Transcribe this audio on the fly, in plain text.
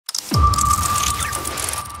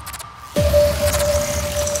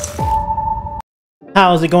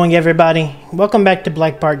How's it going, everybody? Welcome back to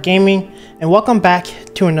Black Park Gaming, and welcome back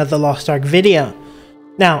to another Lost Ark video.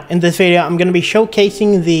 Now, in this video, I'm going to be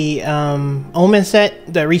showcasing the Omen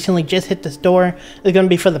set that recently just hit the store. It's going to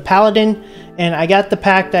be for the Paladin, and I got the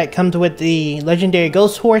pack that comes with the legendary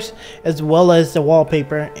ghost horse, as well as the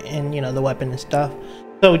wallpaper and, you know, the weapon and stuff.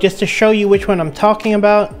 So just to show you which one I'm talking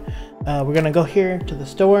about, we're going to go here to the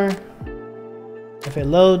store. If it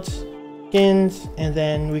loads, skins, and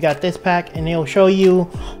then we got this pack, and it'll show you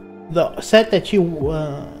the set that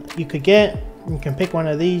you could get. You can pick one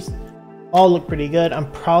of these. All look pretty good. I'm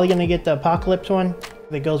probably gonna get the Apocalypse one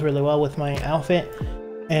that goes really well with my outfit,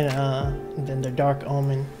 and then the Dark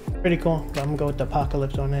Omen, pretty cool. But I'm gonna go with the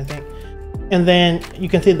Apocalypse one, I think. And then you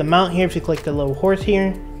can see the mount here if you click the little horse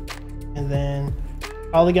here, and then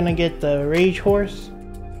probably gonna get the Rage horse.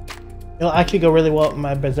 It'll actually go really well with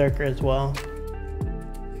my Berserker as well.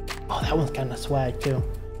 Oh, that one's kind of swag too.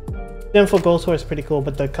 Sinful Ghost Horse is pretty cool,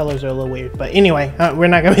 but the colors are a little weird. But anyway, we're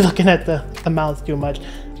not going to be looking at the mounts too much.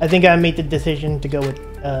 I think I made the decision to go with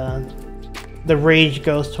the Rage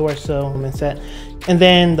Ghost Horse, so Omen Set. And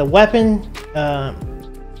then the weapon, I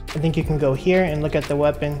think you can go here and look at the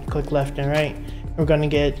weapon, click left and right. We're going to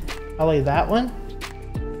get probably that one.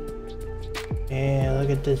 And look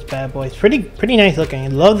at this bad boy. It's pretty nice looking. I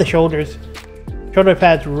love the shoulders. Shoulder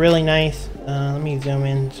pad's really nice. Let me zoom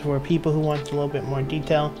in for people who want a little bit more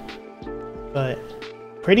detail. But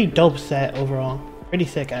pretty dope set overall. Pretty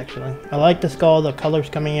sick, actually. I like the skull, the colors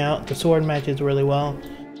coming out, the sword matches really well.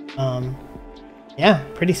 Yeah,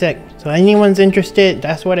 pretty sick. So anyone's interested,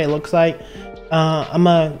 that's what it looks like. I'm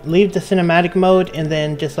gonna leave the cinematic mode and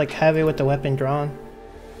then just like have it with the weapon drawn,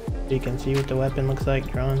 so you can see what the weapon looks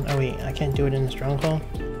like drawn. Oh wait, I can't do it in the stronghold.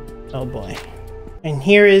 Oh boy. And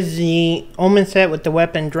here is the Omen set with the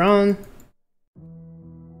weapon drawn.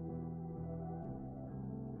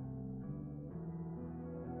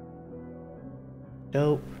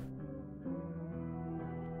 Dope.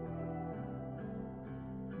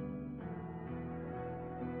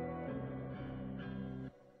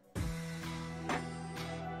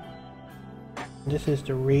 This is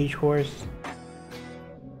the Rage Horse.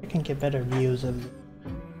 I can get better views of it.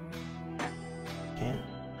 Can't.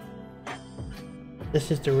 This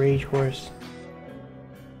is the Rage Horse.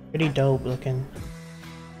 Pretty dope looking.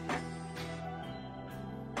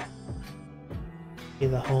 See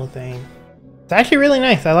the whole thing. It's actually really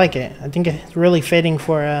nice. I like it. I think it's really fitting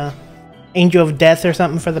for Angel of Death or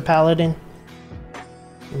something for the Paladin.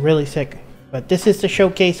 Really sick. But this is the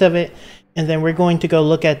showcase of it. And then we're going to go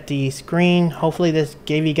look at the screen. Hopefully this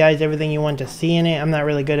gave you guys everything you want to see in it. I'm not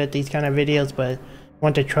really good at these kind of videos, but I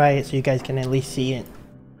want to try it so you guys can at least see it.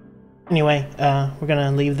 Anyway, we're going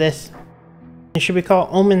to leave this. It should be called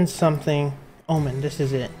Omen something. Omen, this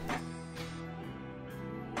is it.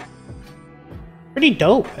 Pretty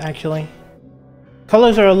dope, actually.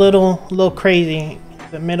 Colors are a little crazy.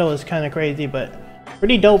 The middle is kind of crazy, but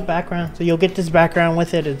pretty dope background. So you'll get this background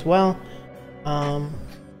with it as well.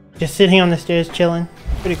 Just sitting on the stairs chilling.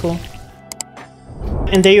 Pretty cool.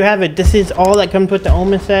 And there you have it. This is all that comes with the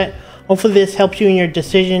Omen set. Hopefully this helps you in your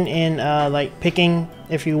decision in like picking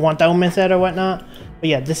if you want the Omen set or whatnot. But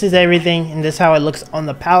yeah, this is everything, and this is how it looks on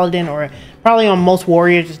the Paladin, or probably on most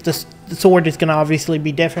warriors. The sword is gonna obviously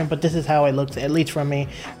be different, but this is how it looks, at least from a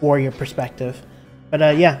warrior perspective.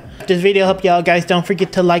 But yeah, if this video helped y'all, guys, don't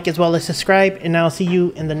forget to like as well as subscribe, and I'll see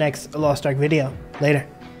you in the next Lost Ark video. Later.